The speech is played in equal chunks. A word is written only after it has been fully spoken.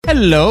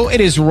Hello, it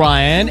is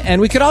Ryan,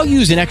 and we could all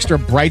use an extra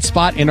bright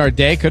spot in our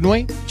day, couldn't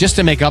we? Just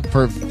to make up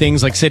for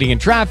things like sitting in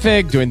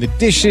traffic, doing the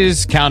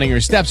dishes, counting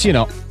your steps,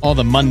 all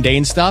the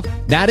mundane stuff.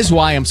 That is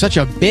why I'm such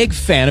a big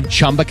fan of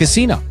Chumba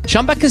Casino.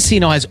 Chumba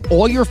Casino has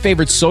all your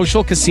favorite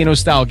social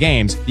casino-style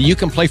games that you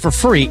can play for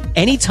free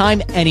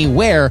anytime,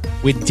 anywhere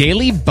with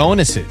daily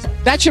bonuses.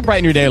 That should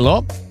brighten your day a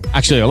little.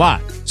 Actually, a lot.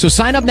 So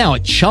sign up now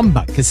at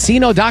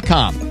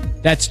ChumbaCasino.com.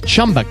 That's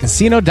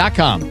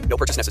ChumbaCasino.com. No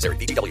purchase necessary.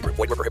 VGW Group.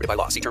 Void where prohibited by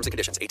law. See terms and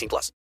conditions.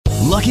 18+.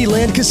 Lucky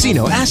Land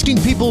Casino,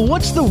 asking people,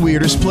 what's the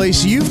weirdest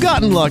place you've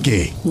gotten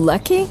lucky?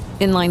 Lucky?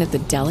 In line at the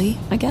deli,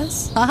 I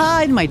guess?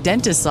 Aha, in my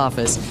dentist's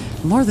office.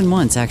 More than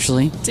once,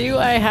 actually. Do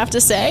I have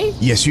to say?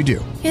 Yes, you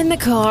do. In the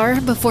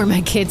car before my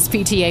kids'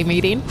 PTA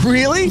meeting.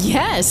 Really?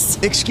 Yes.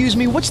 Excuse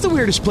me, what's the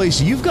weirdest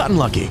place you've gotten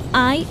lucky?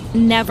 I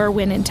never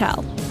win and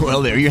tell.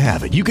 Well, there you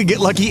have it. You can get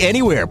lucky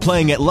anywhere,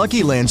 playing at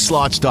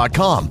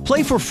LuckyLandSlots.com.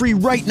 Play for free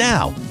right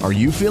now. Are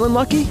you feeling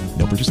lucky?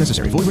 No purchase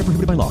necessary. Void where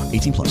prohibited by law.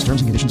 18+.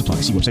 Terms and conditions apply.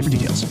 See website for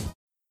details.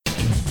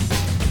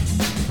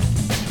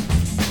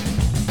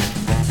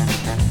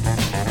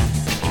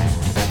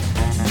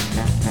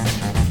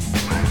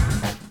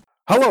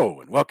 Hello,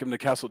 and welcome to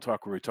Castle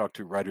Talk, where we talk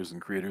to writers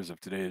and creators of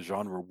today's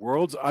genre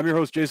worlds. I'm your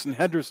host, Jason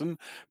Henderson,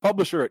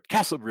 publisher at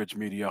Castlebridge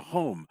Media,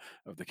 home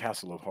of the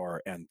Castle of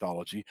Horror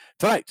anthology.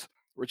 Tonight,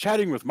 we're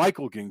chatting with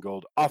Michael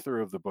Gingold, author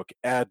of the book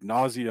Ad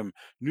Nauseam,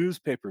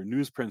 Newspaper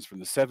Newsprints from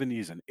the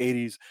 70s and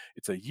 80s.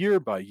 It's a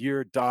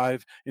year-by-year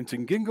dive into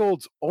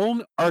Gingold's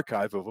own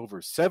archive of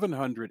over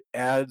 700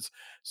 ads.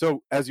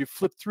 So as you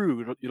flip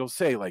through, it'll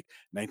say like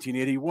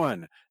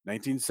 1981,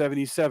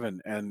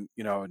 1977, and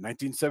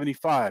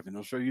 1975, and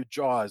it'll show you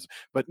Jaws,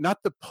 but not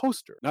the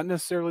poster, not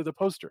necessarily the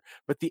poster,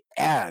 but the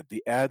ad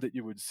that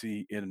you would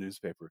see in a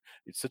newspaper.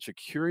 It's such a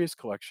curious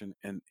collection,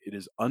 and it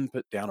is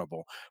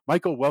unputdownable.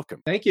 Michael,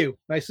 welcome. Thank you.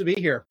 Nice to be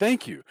here.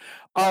 Thank you.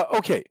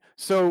 Okay,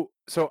 so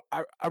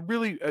I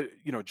really,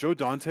 Joe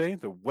Dante,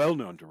 the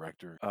well-known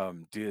director,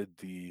 did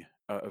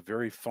a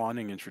very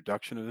fawning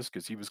introduction to this,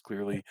 because he was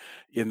clearly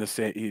in the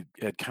same, he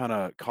had kind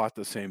of caught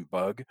the same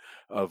bug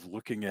of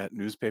looking at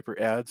newspaper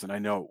ads. And I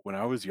know when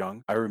I was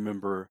young, I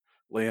remember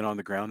laying on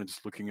the ground and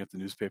just looking at the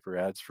newspaper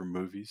ads for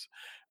movies.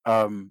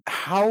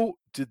 How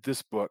did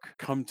this book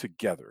come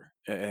together?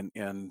 And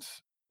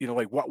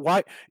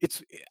why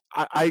it's,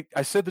 I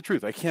said the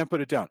truth. I can't put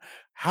it down.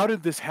 How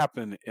did this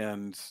happen?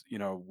 And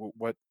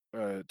what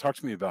talk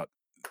to me about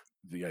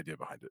the idea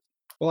behind it.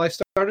 Well, I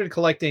started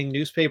collecting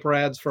newspaper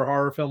ads for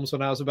horror films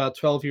when I was about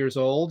 12 years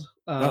old.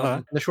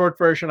 The short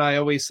version, I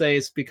always say,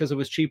 is because it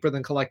was cheaper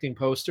than collecting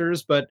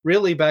posters. But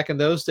really, back in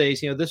those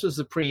days, this was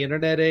the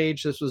pre-internet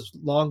age. This was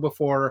long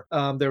before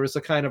there was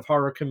the kind of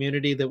horror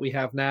community that we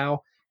have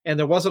now. And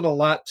there wasn't a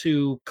lot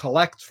to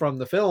collect from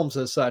the films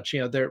as such.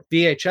 Their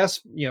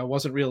VHS,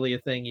 wasn't really a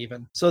thing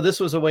even. So this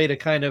was a way to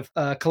kind of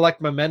collect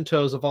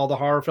mementos of all the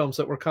horror films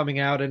that were coming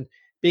out. And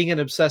being an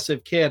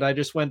obsessive kid, I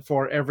just went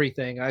for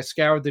everything. I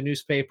scoured the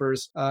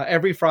newspapers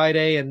every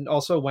Friday and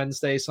also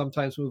Wednesday.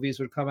 Sometimes movies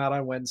would come out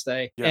on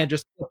Wednesday, and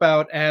just flip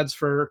out ads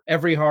for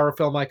every horror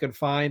film I could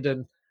find.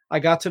 And I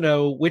got to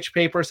know which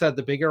papers had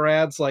the bigger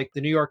ads. Like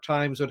the New York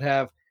Times would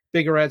have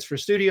bigger ads for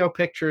studio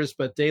pictures,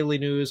 but Daily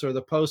News or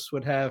the Post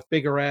would have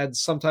bigger ads,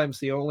 sometimes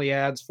the only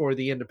ads for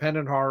the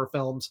independent horror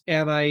films.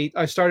 And I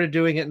started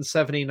doing it in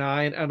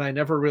 79, and I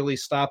never really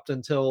stopped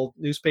until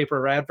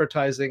newspaper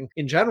advertising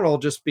in general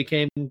just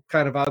became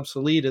kind of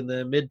obsolete in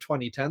the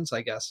mid-2010s,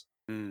 I guess.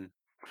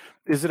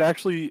 Is it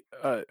actually,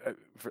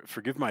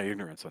 forgive my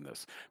ignorance on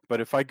this,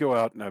 but if I go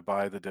out and I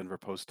buy the Denver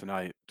Post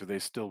tonight, do they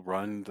still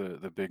run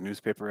the big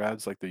newspaper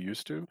ads like they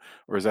used to?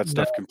 Or is that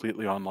stuff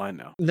completely online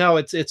now? No,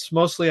 it's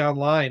mostly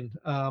online.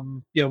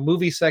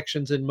 Movie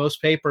sections in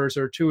most papers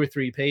are 2 or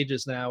 3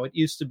 pages now. It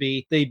used to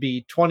be they'd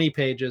be 20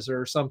 pages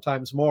or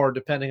sometimes more,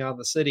 depending on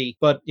the city.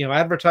 But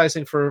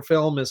advertising for a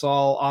film is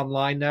all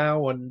online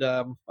now and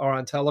or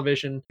on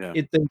television. Yeah.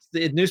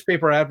 The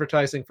newspaper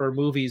advertising for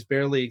movies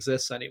barely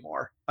exists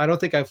anymore. I don't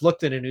think I've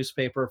looked at a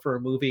newspaper for a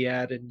movie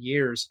ad in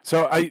years.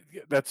 So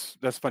that's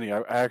funny.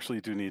 I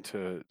actually do need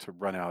to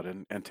run out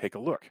and take a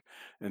look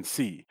and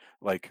see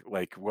like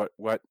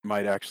what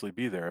might actually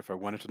be there if I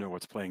wanted to know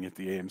what's playing at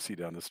the AMC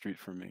down the street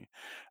from me.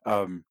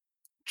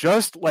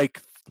 Just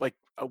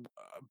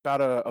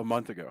about a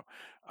month ago,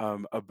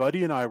 a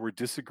buddy and I were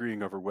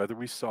disagreeing over whether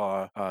we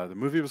saw the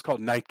movie was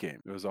called Night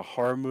Game. It was a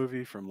horror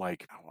movie from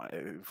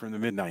from the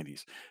mid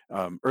 90s,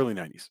 early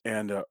 90s.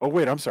 And oh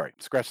wait, I'm sorry,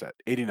 scratch that,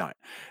 89.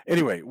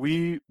 Anyway,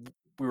 we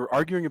were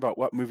arguing about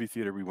what movie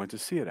theater we went to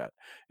see it at,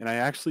 and I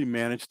actually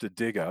managed to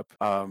dig up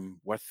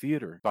what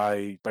theater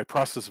by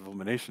process of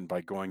elimination, by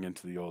going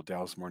into the old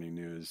Dallas Morning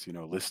News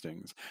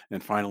listings,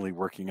 and finally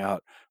working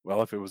out,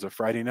 well, if it was a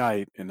Friday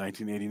night in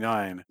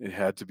 1989, it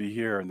had to be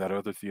here, and that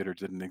other theater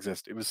didn't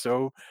exist.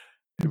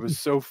 it was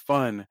so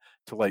fun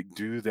to like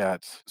do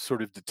that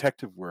sort of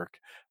detective work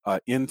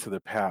into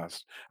the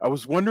past. I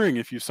was wondering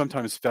if you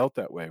sometimes felt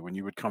that way when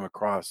you would come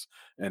across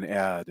an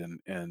ad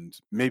and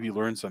maybe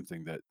learn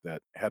something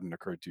that hadn't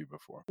occurred to you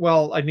before.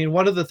 Well, I mean,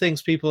 one of the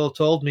things people have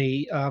told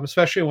me,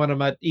 especially when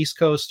I'm at East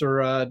Coast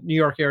or New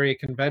York area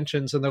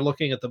conventions and they're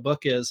looking at the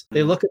book, is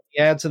they Mhm. look at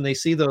the ads and they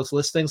see those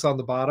listings on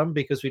the bottom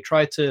because we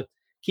try to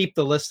keep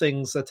the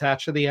listings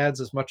attached to the ads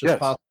as much as Yes.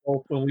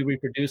 possible when we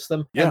reproduce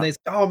them. And Yeah. they say,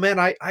 oh man,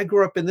 I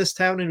grew up in this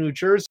town in New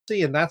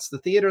Jersey and that's the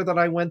theater that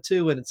I went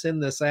to and it's in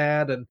this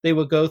ad. And they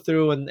would go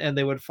through and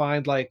they would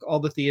find like all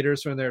the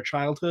theaters from their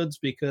childhoods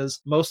because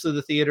most of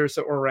the theaters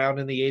that were around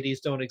in the 80s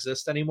don't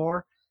exist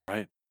anymore.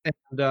 Right.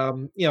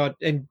 And,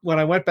 and when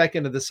I went back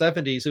into the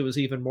 70s, it was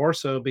even more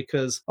so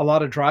because a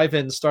lot of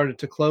drive-ins started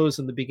to close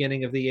in the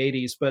beginning of the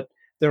 80s, but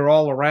they're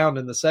all around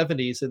in the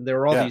 70s and there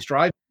were all Yeah. these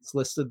drive-ins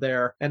listed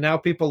there. And now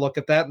people look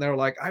at that and they're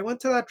like, I went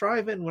to that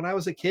drive-in when I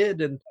was a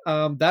kid. And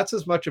that's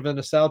as much of a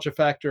nostalgia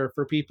factor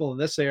for people in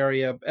this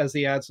area as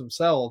the ads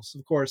themselves.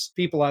 Of course,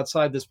 people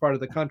outside this part of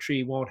the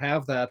country won't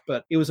have that,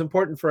 but it was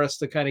important for us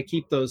to kind of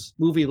keep those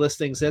movie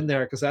listings in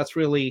there because that's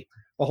really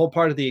a whole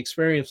part of the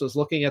experience was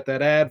looking at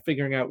that ad,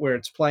 figuring out where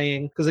it's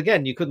playing. Because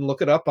again, you couldn't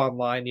look it up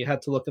online. You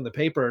had to look in the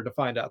paper to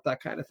find out that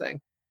kind of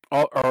thing.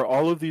 Are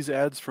all of these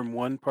ads from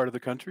one part of the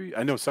country?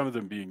 I know some of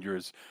them being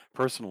yours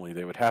personally,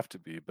 they would have to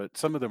be, but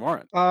some of them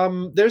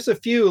aren't. There's a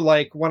few,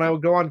 like when I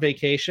would go on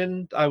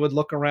vacation, I would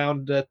look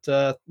around at,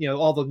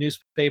 all the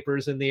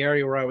newspapers in the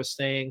area where I was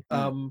staying.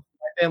 Mm.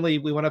 My family,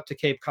 we went up to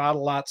Cape Cod a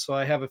lot, so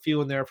I have a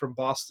few in there from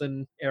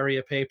Boston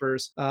area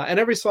papers. And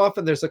every so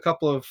often, there's a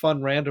couple of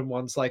fun random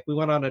ones. Like we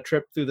went on a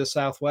trip through the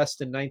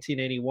Southwest in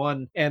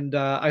 1981, and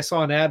I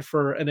saw an ad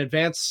for an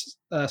advanced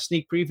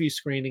sneak preview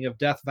screening of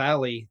Death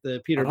Valley,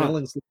 the Peter Uh-huh.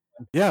 Billingsley.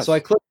 Yes. So I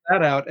clicked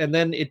that out, and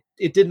then it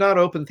did not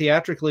open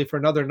theatrically for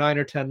another 9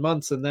 or 10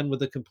 months, and then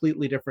with a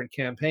completely different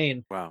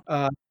campaign.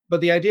 Wow.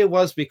 But the idea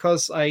was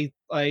because I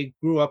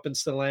grew up and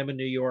still am in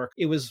New York,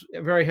 it was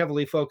very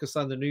heavily focused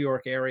on the New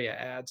York area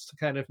ads to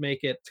kind of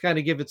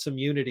give it some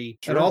unity.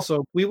 And Sure.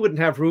 also, we wouldn't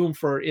have room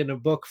in a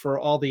book for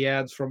all the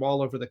ads from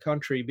all over the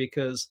country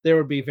because there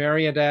would be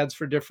variant ads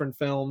for different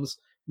films.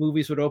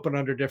 Movies would open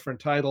under different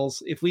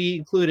titles. If we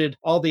included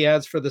all the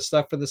ads for the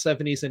stuff in the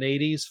 70s and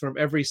 80s from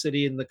every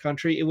city in the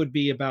country, it would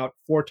be about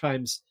 4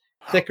 times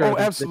thicker Oh,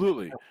 than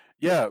absolutely.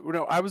 Yeah,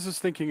 no, I was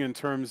just thinking in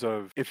terms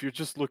of if you're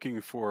just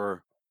looking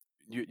for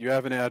you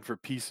have an ad for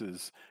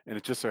pieces and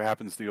it just so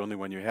happens the only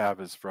one you have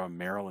is from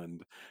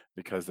Maryland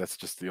because that's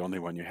just the only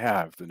one you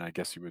have, then I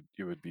guess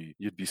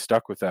you'd be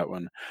stuck with that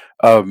one.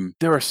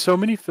 There are so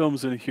many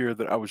films in here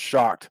that I was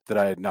shocked that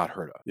I had not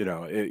heard of,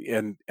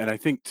 and I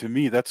think to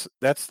me that's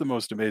the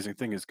most amazing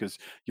thing is because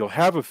you'll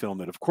have a film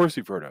that of course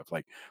you've heard of,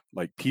 like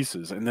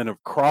Pieces, and then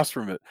across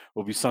from it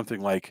will be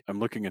something like I'm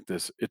looking at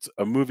this. It's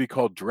a movie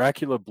called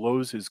Dracula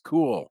Blows His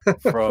Cool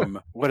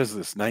from what is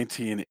this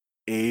 1983.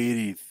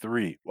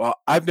 Well,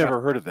 I've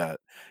never heard of that,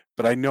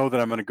 but I know that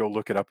I'm going to go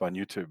look it up on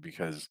YouTube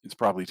because it's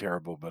probably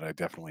terrible, but I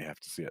definitely have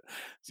to see it.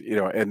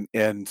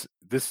 And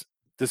this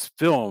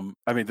film,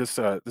 I mean this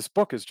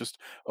book is just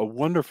a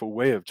wonderful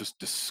way of just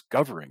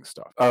discovering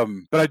stuff.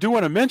 But I do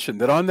want to mention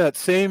that on that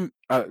same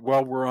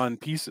while we're on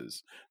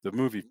Pieces, the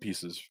movie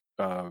Pieces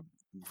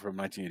from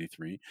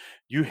 1983,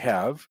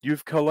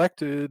 you've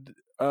collected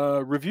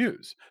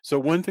reviews. So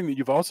one thing that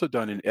you've also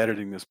done in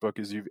editing this book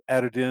is you've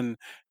added in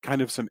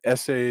kind of some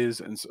essays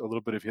and a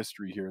little bit of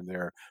history here and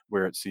there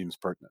where it seems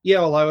pertinent. Yeah,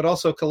 well, I would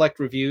also collect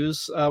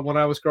reviews when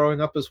I was growing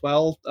up as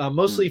well,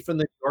 mostly from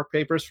the New York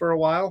papers for a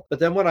while. But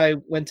then when I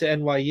went to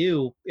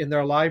NYU, in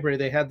their library,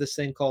 they had this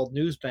thing called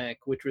Newsbank,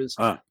 which was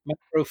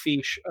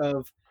microfiche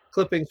of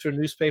clippings from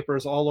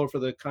newspapers all over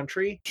the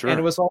country. Sure. And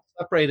it was all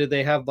separated.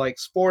 They have like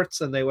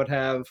sports and they would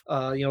have,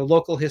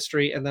 local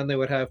history, and then they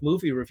would have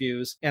movie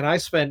reviews. And I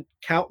spent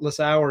countless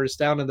hours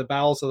down in the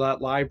bowels of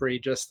that library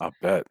just I'll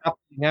bet.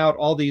 copying out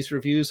all these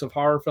reviews of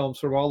horror films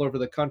from all over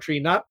the country,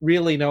 not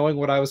really knowing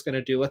what I was going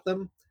to do with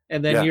them.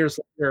 And then years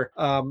later,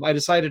 I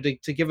decided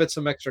to give it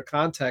some extra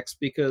context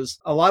because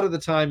a lot of the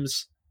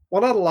times,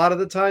 well, not a lot of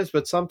the times,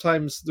 but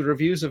sometimes the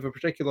reviews of a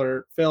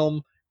particular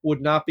film would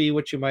not be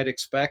what you might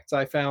expect.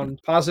 I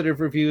found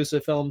positive reviews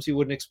of films you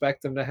wouldn't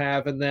expect them to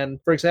have. And then,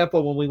 for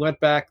example, when we went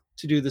back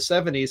to do the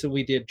 70s and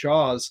we did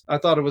Jaws, I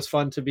thought it was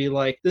fun to be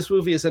like, this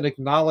movie is an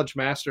acknowledged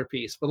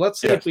masterpiece, but let's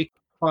see if we can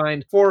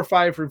find 4 or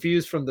 5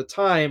 reviews from the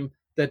time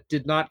that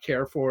did not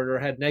care for it or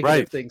had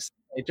negative things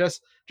to say,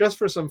 just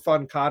for some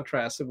fun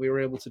contrast, and we were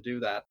able to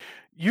do that.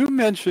 You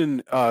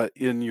mentioned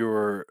in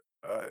your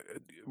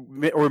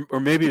or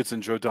maybe it's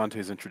in Joe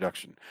Dante's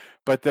introduction,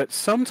 but that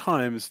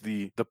sometimes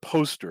the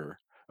poster,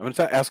 I'm going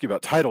to ask you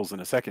about titles in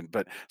a second,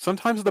 but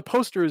sometimes the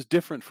poster is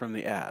different from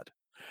the ad,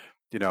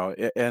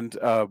 and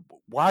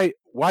why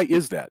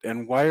is that,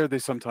 and why are they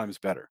sometimes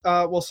better?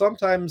 Well,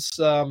 sometimes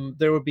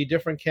there would be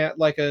different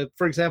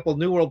for example,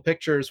 New World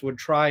Pictures would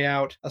try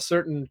out a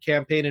certain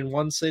campaign in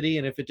one city,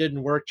 and if it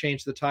didn't work,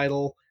 change the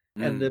title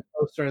and the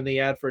poster and the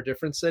ad for a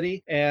different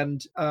city.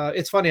 And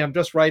it's funny, I'm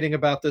just writing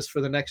about this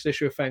for the next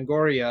issue of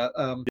Fangoria.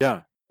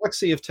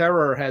 Galaxy of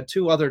Terror had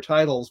 2 other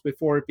titles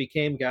before it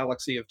became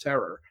Galaxy of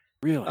Terror.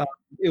 Really?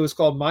 It was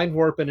called Mind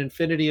Warp and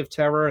Infinity of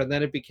Terror, and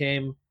then it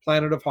became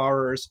Planet of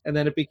Horrors, and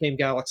then it became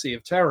Galaxy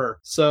of Terror.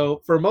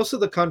 So for most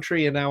of the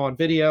country and now on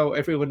video,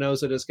 everyone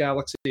knows it as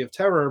Galaxy of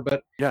Terror,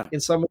 but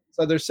in some of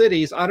these other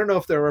cities, I don't know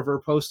if there were ever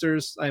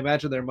posters. I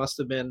imagine there must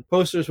have been.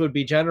 Posters would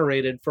be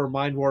generated for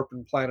Mind Warp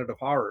and Planet of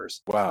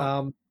Horrors.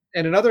 Wow.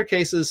 And in other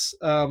cases,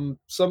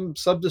 some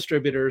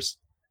sub-distributors,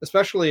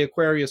 especially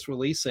Aquarius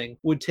Releasing,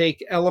 would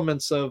take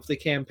elements of the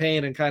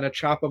campaign and kind of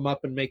chop them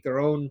up and make their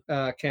own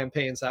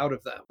campaigns out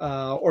of them.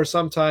 Or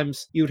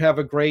sometimes you'd have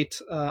a great,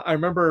 I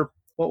remember,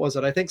 what was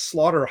it? I think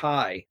Slaughter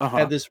High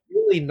had this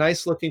really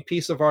nice looking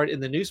piece of art in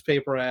the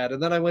newspaper ad.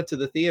 And then I went to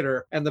the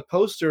theater and the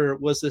poster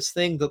was this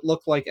thing that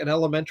looked like an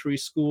elementary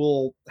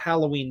school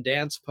Halloween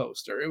dance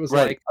poster. It was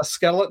like a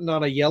skeleton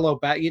on a yellow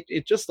back.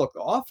 It just looked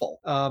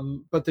awful.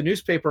 But the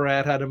newspaper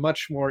ad had a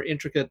much more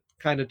intricate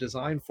kind of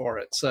design for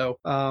it. So,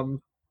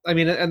 I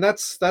mean, and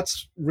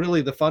that's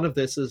really the fun of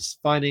this, is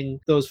finding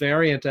those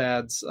variant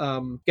ads.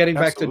 Getting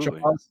back to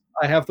Jaws,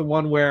 I have the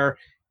one where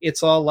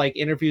it's all like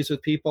interviews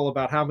with people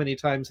about how many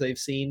times they've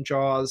seen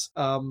Jaws.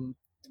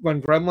 When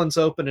Gremlins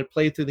opened, it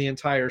played through the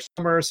entire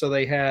summer, so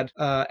they had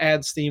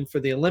ads themed for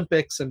the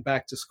Olympics and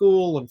back to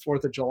school and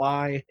 4th of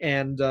July.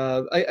 And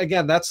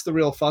again, that's the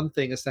real fun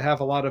thing, is to have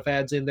a lot of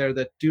ads in there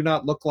that do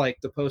not look like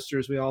the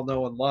posters we all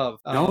know and love.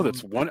 No,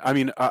 that's one. I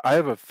mean, I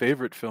have a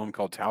favorite film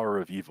called Tower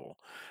of Evil,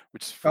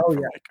 which is from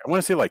like, I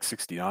want to say like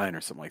 69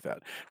 or something like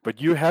that. But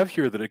you have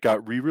here that it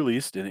got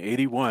re-released in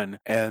 81,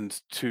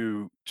 and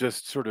to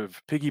just sort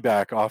of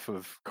piggyback off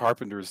of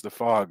Carpenter's The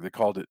Fog,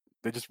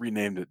 they just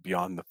renamed it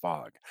Beyond the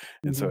Fog.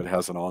 And so it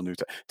has an all new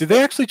Did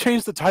they actually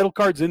change the title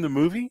cards in the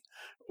movie?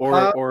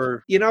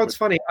 Or you know, it's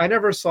funny. I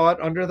never saw it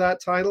under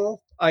that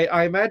title.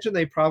 I imagine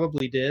they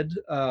probably did.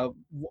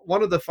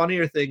 One of the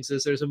funnier things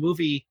is there's a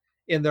movie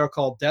in there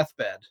called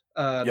Deathbed.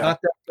 Not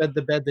Deathbed,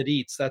 the bed that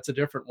eats. That's a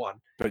different one.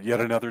 But yet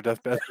another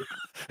deathbed.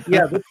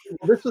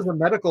 This was a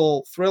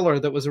medical thriller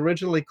that was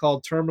originally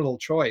called Terminal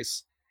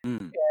Choice.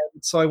 And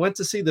so I went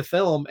to see the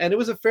film, and it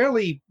was a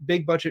fairly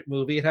big budget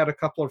movie. It had a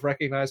couple of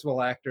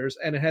recognizable actors,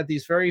 and it had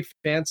these very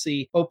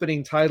fancy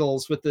opening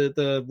titles with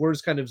the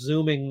words kind of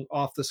zooming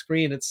off the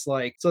screen. It's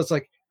like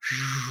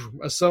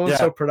a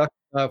so-and-so production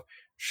of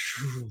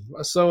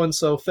a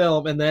so-and-so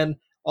film. And then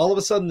all of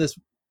a sudden this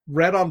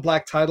red on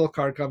black title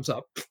card comes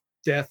up,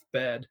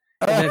 Deathbed.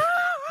 And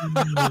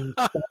then,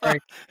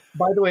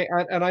 by the way,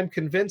 and I'm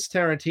convinced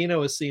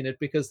Tarantino has seen it,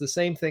 because the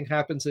same thing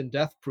happens in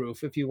Death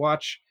Proof. If you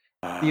watch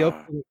the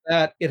opening of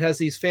that, it has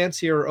these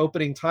fancier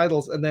opening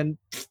titles, and then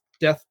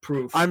Death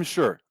Proof. I'm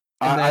sure.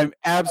 I'm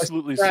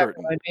absolutely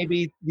certain. I may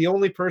be the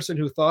only person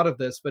who thought of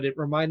this, but it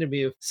reminded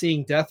me of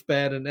seeing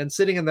Deathbed and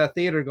sitting in that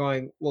theater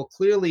going, well,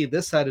 clearly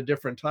this had a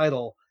different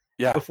title.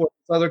 Before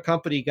this other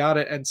company got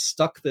it and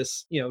stuck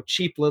this,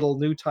 cheap little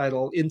new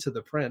title into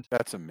the print.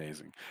 That's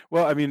amazing.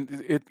 Well, I mean,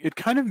 it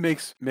kind of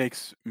makes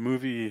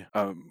movie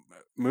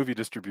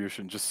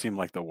distribution just seem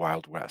like the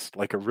Wild West,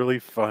 like a really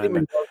fun. It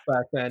was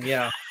back then,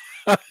 yeah.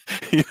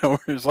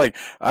 It's like,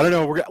 I don't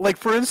know. Like,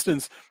 for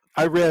instance,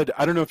 I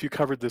don't know if you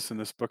covered this in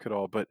this book at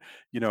all, but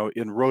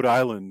in Rhode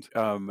Island,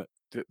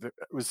 there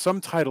was some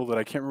title that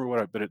I can't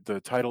remember but the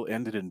title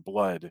ended in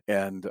blood,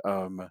 and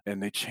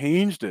they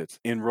changed it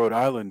in Rhode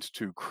Island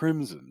to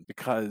Crimson,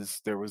 because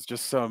there was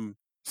just some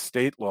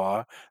state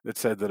law that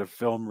said that a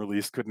film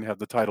release couldn't have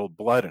the title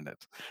blood in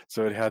it,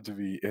 so it had to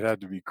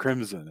be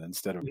Crimson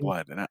instead of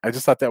blood. And I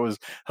just thought that was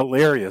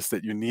hilarious,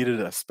 that you needed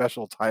a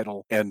special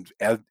title and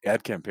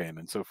ad campaign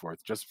and so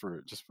forth just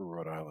for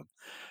Rhode Island.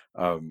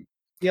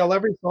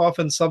 Every so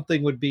often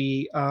something would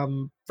be,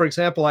 for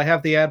example, I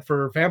have the ad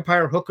for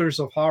Vampire Hookers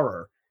of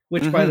Horror,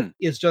 which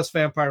is just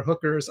Vampire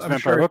Hookers.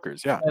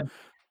 Hookers, yeah.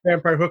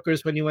 Vampire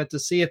Hookers when you went to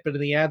see it, but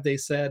in the ad they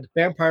said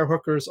Vampire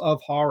Hookers of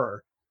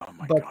Horror. Oh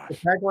my gosh. The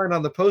tagline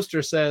on the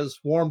poster says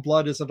warm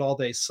blood isn't all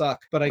they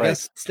suck. But I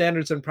guess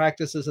standards and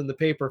practices in the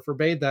paper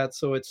forbade that,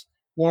 so it's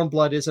warm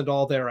blood isn't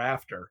all they're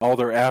after. All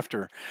they're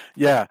after.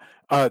 Yeah.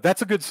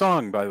 That's a good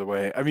song, by the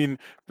way. I mean,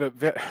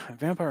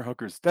 Vampire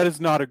Hookers, that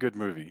is not a good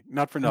movie.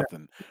 Not for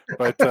nothing.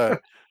 But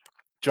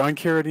John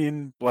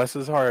Carradine, bless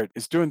his heart,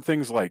 is doing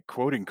things like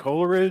quoting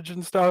Coleridge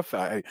and stuff.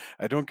 I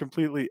don't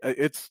completely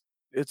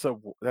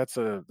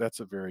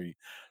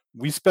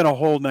we spent a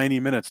whole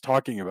 90 minutes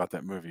talking about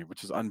that movie,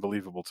 which is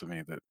unbelievable to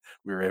me that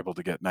we were able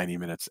to get 90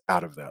 minutes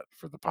out of that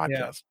for the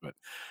podcast. But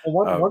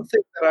one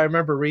thing that I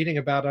remember reading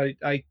about,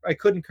 I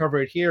couldn't cover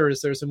it here,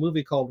 is there's a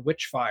movie called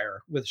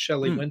Witchfire with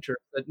Shelley Winter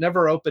that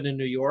never opened in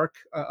New York,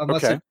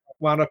 unless it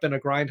wound up in a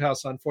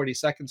grindhouse on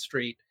 42nd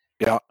Street.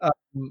 Yeah.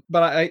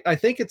 But I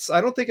think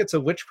I don't think it's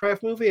a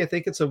witchcraft movie. I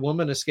think it's a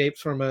woman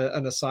escapes from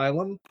an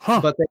asylum.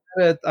 But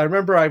I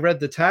remember I read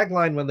the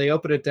tagline when they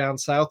opened it down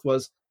south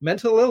was,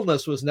 mental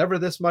illness was never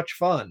this much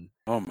fun.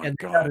 Oh my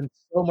God. They had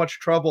so much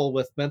trouble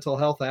with mental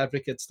health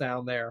advocates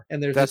down there.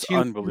 And there's That's this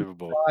huge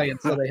unbelievable. and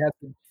so they had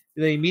to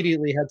they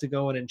immediately had to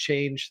go in and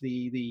change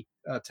the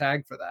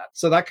tag for that.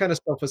 So that kind of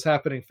stuff was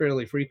happening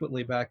fairly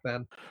frequently back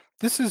then.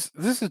 This is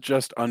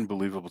just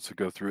unbelievable to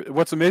go through.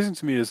 What's amazing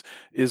to me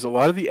is a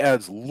lot of the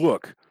ads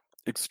look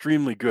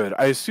extremely good.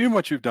 I assume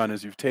what you've done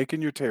is you've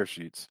taken your tear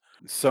sheets.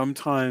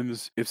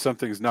 Sometimes if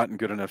something's not in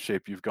good enough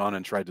shape, you've gone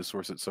and tried to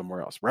source it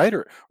somewhere else, right?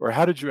 Or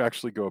how did you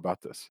actually go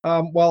about this?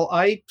 Well,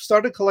 I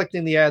started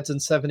collecting the ads in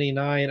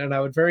 '79, and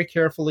I would very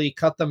carefully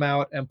cut them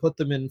out and put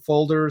them in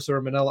folders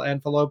or manila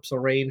envelopes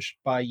arranged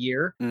by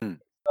year. Mm,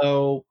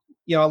 So,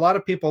 a lot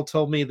of people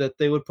told me that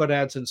they would put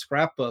ads in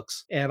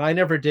scrapbooks, and I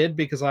never did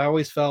because I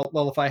always felt,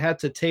 well, if I had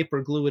to tape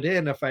or glue it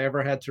in, if I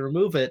ever had to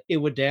remove it, it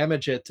would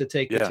damage it to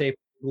take the yeah, tape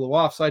and glue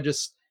off. So I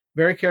just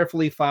very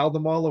carefully filed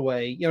them all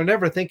away,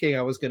 never thinking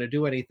I was going to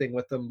do anything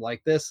with them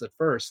like this at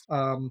first.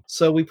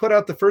 So we put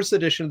out the first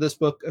edition of this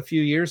book a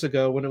few years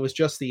ago when it was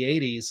just the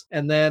 '80s.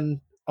 And then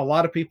a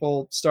lot of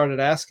people started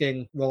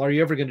asking, well, are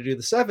you ever going to do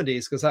the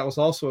 '70s? Because that was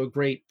also a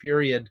great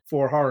period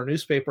for horror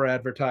newspaper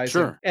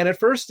advertising. sure. And at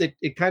first,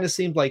 it kind of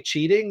seemed like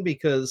cheating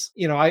because,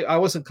 I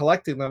wasn't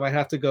collecting them. I'd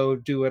have to go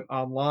do it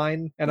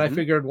online. And I Hmm.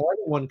 figured, well,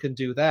 anyone can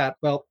do that.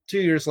 Well,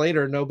 2 years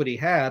later, nobody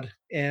had.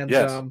 And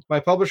Yes. my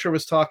publisher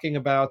was talking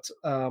about,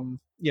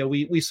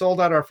 we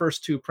sold out our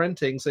first two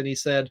printings. And he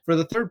said, for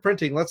the third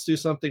printing, let's do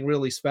something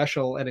really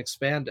special and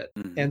expand it.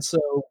 Hmm. And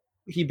so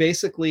he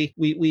basically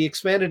we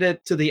expanded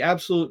it to the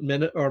absolute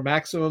minute or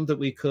maximum that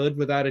we could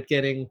without it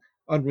getting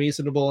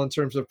unreasonable in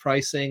terms of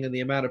pricing and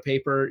the amount of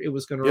paper it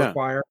was going to Yeah.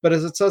 require. But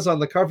as it says on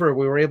the cover,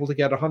 we were able to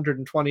get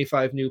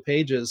 125 new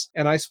pages.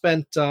 And I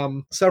spent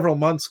several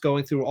months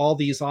going through all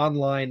these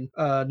online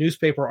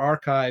newspaper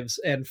archives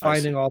and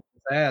finding all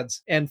these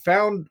ads, and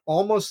found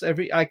almost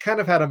I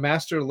kind of had a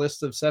master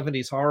list of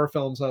 '70s horror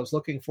films I was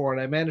looking for,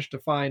 and I managed to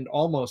find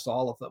almost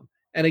all of them.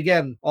 And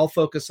again, all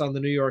focused on the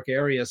New York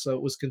area, so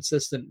it was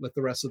consistent with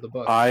the rest of the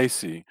book. I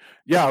see.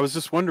 Yeah, I was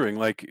just wondering,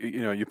 like,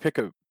 you pick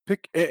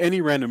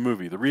any random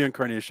movie, The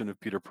Reincarnation of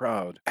Peter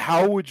Proud.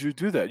 How would you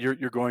do that? You're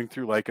going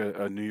through like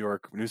a New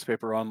York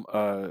newspaper on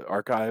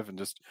archive and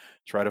just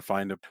try to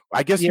find a.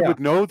 I guess you Yeah. would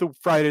know the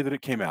Friday that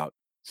it came out,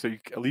 so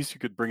at least you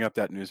could bring up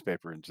that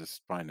newspaper and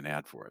just find an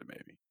ad for it,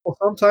 maybe. Well,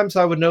 sometimes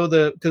I would know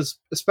because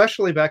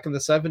especially back in the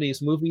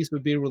 '70s, movies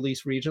would be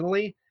released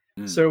regionally.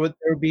 Mm, So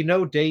there would be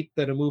no date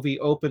that a movie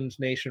opened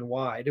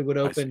nationwide. It would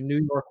I see. open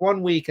New York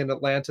one week and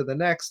Atlanta the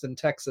next and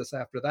Texas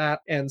after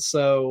that. And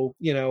so,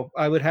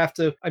 I would have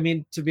to,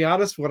 to be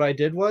honest, what I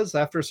did was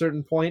after a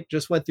certain point,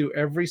 just went through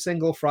every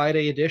single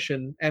Friday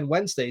edition and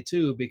Wednesday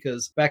too,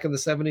 because back in the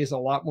 '70s, a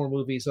lot more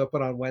movies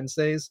open on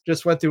Wednesdays.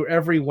 Just went through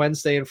every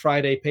Wednesday and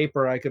Friday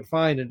paper I could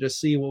find and just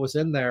see what was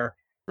in there.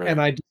 Right.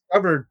 And I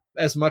discovered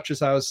as much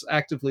as I was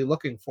actively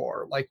looking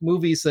for, like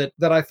movies that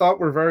I thought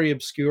were very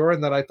obscure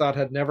and that I thought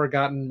had never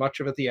gotten much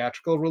of a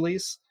theatrical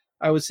release.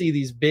 I would see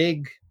these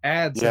big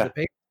ads in Yeah. the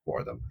paper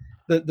for them.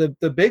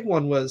 The big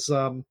one was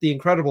The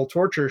Incredible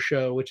Torture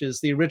Show, which is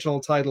the original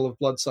title of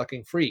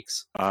Bloodsucking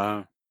Freaks.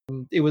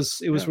 It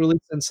was Yeah.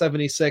 released in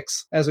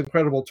 '76 as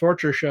Incredible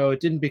Torture Show. It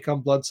didn't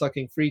become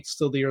Bloodsucking Freaks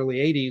till the early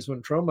 '80s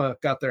when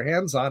Troma got their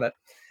hands on it.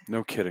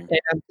 No kidding.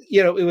 And,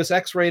 it was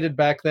X-rated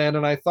back then,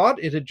 and I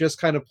thought it had just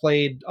kind of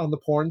played on the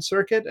porn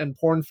circuit, and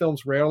porn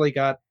films rarely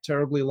got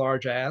terribly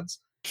large ads.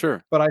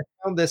 Sure. But I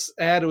found this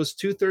ad, it was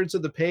 2/3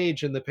 of the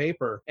page in the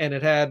paper, and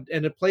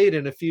it played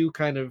in a few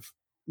kind of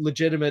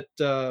legitimate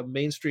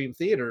mainstream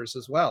theaters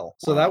as well.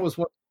 So that Wow. was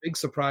one of the big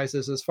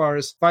surprises as far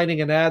as finding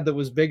an ad that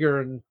was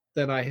bigger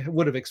than I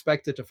would have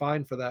expected to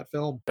find for that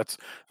film.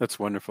 That's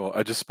wonderful.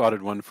 I just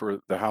spotted one for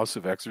The House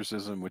of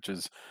Exorcism, which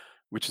is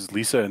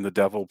Lisa and the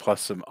Devil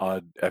plus some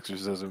odd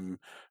exorcism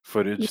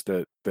footage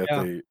that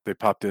Yeah. they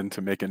popped in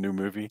to make a new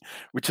movie,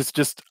 which is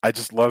just I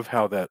just love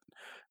how that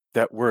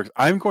works.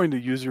 I'm going to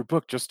use your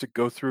book just to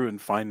go through and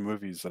find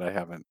movies that I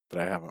haven't.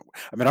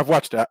 I mean, I've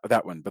watched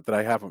that one, but that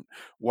I haven't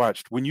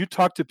watched. When you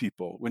talk to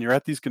people, when you're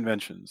at these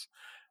conventions,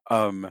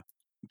 um,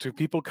 do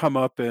people come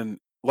up and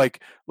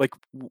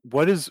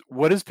what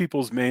is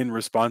people's main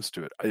response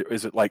to it?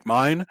 Is it like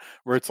mine,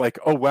 where it's like,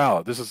 oh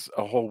wow, this is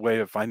a whole way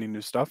of finding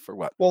new stuff, or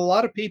what? Well, a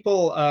lot of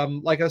people,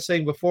 like I was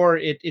saying before,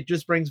 it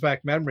just brings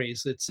back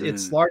memories. It's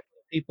Mm, largely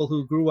people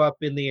who grew up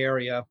in the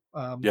area.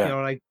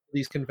 yeah, And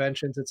these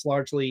conventions, it's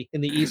largely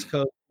in the East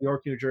Coast, New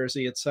York, New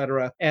Jersey,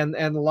 etc. And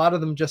a lot of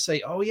them just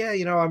say, "Oh yeah,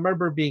 I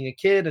remember being a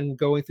kid and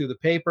going through the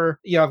paper."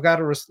 I've got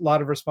a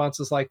lot of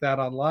responses like that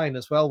online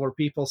as well, where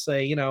people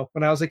say,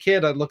 "When I was a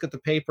kid, I'd look at the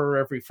paper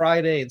every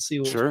Friday and see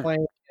what was sure.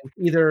 playing."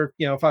 Either,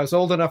 if I was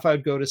old enough, I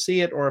would go to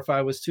see it, or if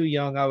I was too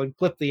young, I would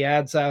clip the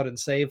ads out and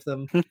save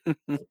them.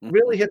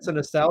 Really hits a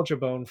nostalgia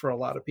bone for a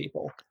lot of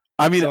people.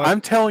 I mean, So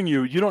I'm telling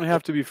you, you don't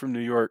have to be from New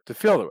York to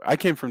feel it. I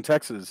came from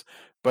Texas,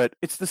 but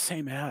it's the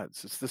same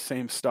ads, it's the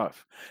same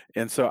stuff.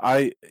 And so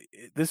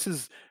this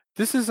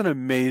is an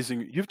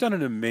amazing you've done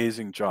an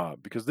amazing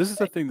job, because this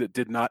is a thing that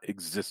did not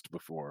exist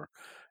before,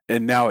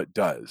 and now it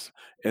does.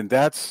 And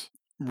that's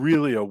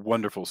really a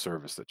wonderful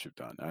service that you've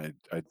done.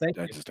 Thank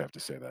I you. just have to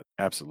say that.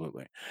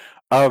 Absolutely.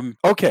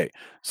 Okay,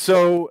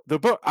 so the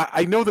book,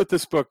 I know that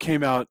this book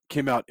came out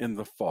in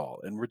the fall,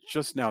 and we're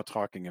just now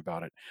talking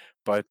about it,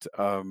 but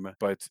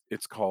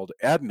it's called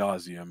Ad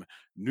Nauseum: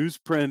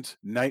 Newsprint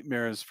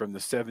Nightmares from the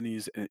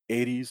 70s and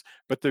 80s.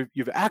 But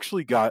you've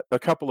actually got a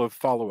couple of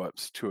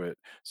follow-ups to it.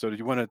 So do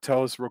you want to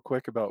tell us real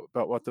quick about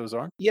what those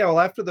are? Yeah, well,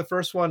 after the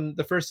first one,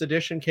 the first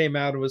edition came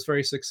out and was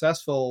very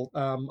successful.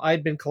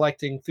 I'd been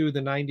collecting through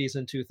the 90s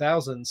and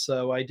 2000s,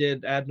 so I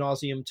did Ad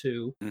Nauseum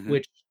 2, Hmm.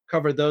 which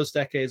covered those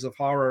decades of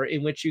horror,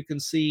 in which you can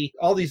see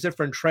all these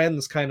different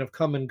trends kind of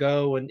come and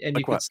go, and you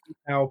Like can what? see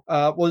how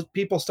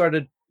people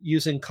started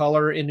using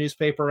color in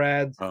newspaper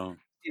ads, Oh,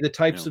 see the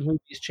types yeah. of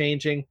movies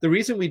changing. The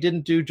reason we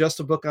didn't do just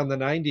a book on the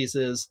 90s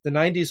is the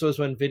 90s was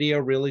when video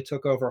really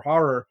took over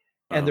horror.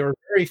 And Uh-huh. there were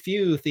very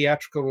few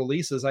theatrical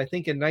releases. I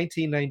think in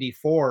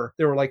 1994,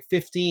 there were like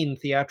 15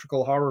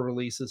 theatrical horror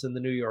releases in the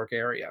New York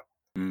area.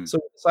 Mm, So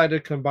we decided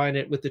to combine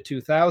it with the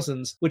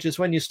 2000s, which is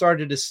when you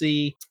started to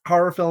see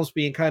horror films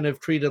being kind of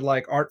treated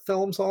like art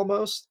films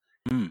almost.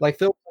 mm, Like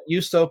films that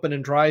used to open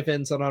in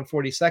drive-ins and on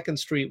 42nd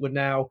Street would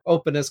now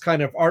open as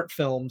kind of art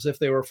films if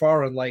they were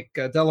foreign, like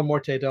Della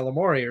Morte Della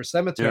More or yeah.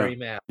 Cemetery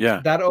Man.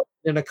 Yeah. That opened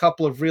in a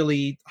couple of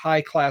really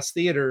high-class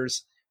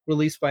theaters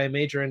released by a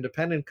major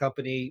independent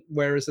company,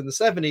 whereas in the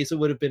 70s it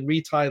would have been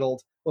retitled,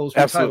 well, it was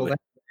retitled, Absolutely.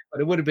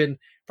 but it would have been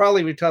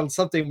probably retitled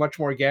something much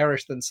more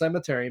garish than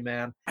Cemetery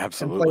Man and played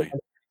Absolutely. on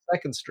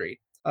Second Street.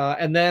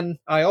 And then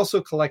I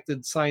also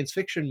collected science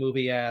fiction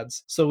movie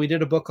ads. So we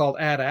did a book called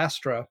Ad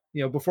Astra,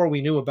 before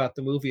we knew about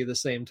the movie of the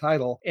same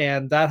title.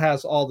 And that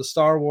has all the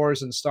Star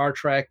Wars and Star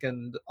Trek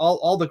and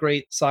all the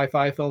great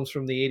sci-fi films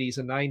from the 80s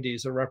and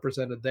 90s are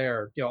represented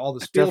there. All the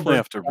I definitely Spielberg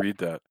have to stuff. read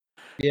that.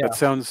 Yeah.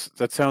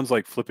 That sounds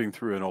like flipping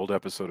through an old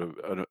episode of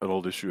an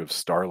old issue of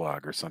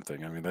Starlog or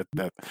something. I mean, Oh,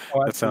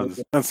 that sounds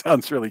absolutely. that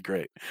sounds really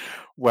great.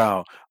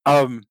 Wow.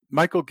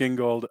 Michael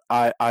Gingold,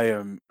 I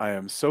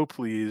am so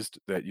pleased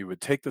that you would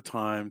take the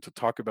time to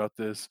talk about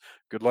this.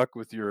 Good luck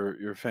with your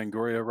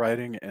Fangoria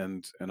writing,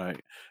 and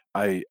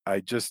I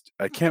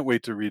can't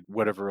wait to read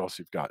whatever else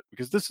you've got,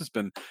 because this has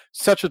been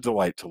such a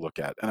delight to look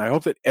at, and I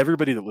hope that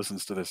everybody that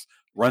listens to this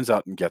runs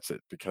out and gets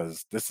it,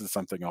 because this is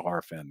something a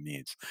horror fan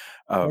needs.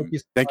 Thank you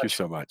so Thank you much.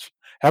 so much.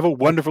 Have a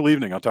wonderful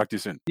evening. I'll talk to you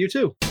soon. You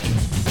too.